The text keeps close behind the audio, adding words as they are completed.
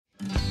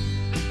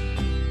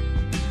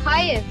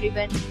Hi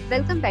everyone,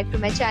 welcome back to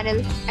my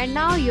channel, and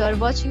now you are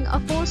watching a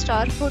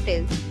 4-star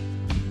hotel.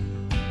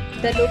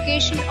 The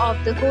location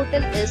of the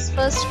hotel is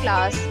first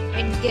class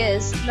and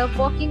guests love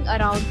walking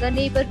around the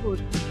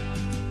neighborhood.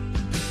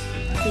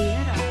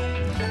 There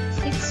are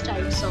 6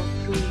 types of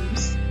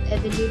rooms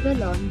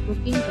available on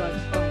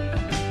booking.com.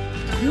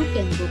 You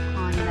can book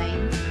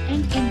online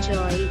and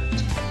enjoy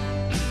it.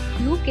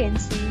 You can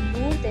see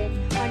more than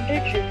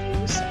 100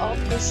 reviews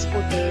of this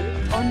hotel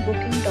on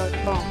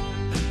booking.com.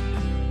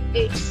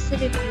 Its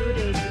review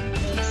rating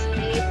is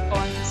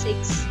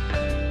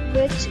 8.6,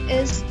 which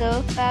is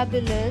the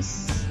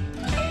fabulous.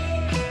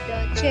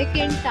 The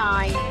check-in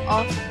time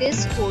of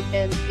this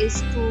hotel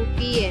is 2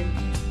 p.m.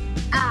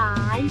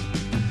 and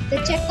the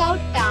checkout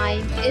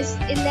time is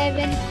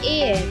 11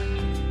 a.m.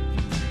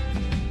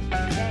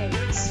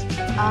 Pets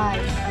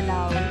are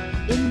allowed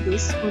in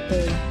this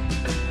hotel.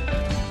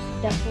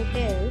 The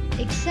hotel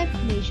accepts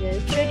major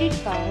credit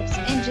cards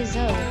and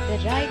reserves the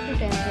right to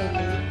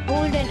temporarily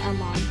hold an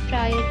amount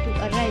prior to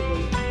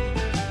arrival.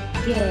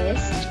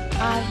 Guests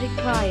are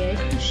required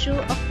to show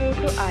a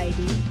photo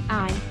ID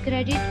and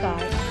credit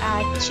card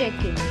at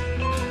check-in.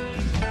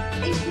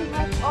 If you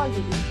have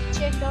already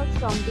checked out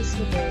from this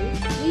hotel,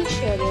 please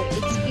share your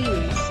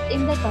experience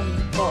in the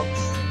comment box.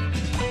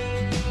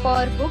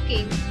 For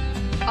booking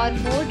or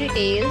more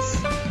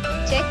details,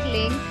 check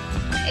link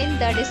in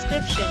the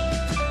description.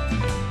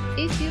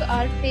 If you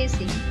are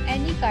facing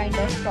any kind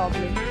of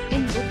problem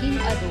in booking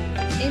a room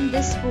in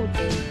this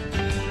hotel,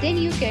 then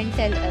you can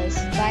tell us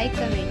by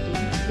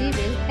commenting. We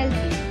will help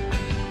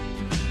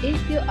you.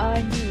 If you are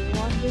new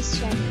on this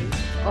channel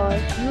or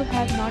you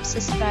have not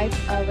subscribed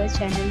our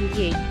channel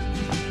yet,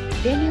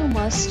 then you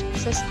must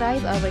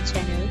subscribe our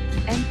channel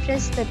and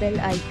press the bell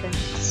icon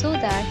so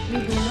that you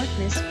do not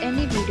miss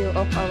any video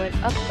of our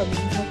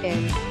upcoming hotel.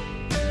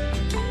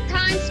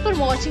 Thanks for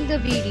watching the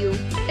video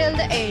till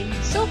the end.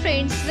 So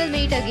friends, we'll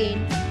meet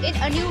again in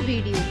a new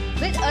video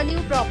with a new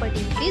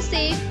property. Be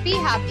safe, be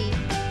happy.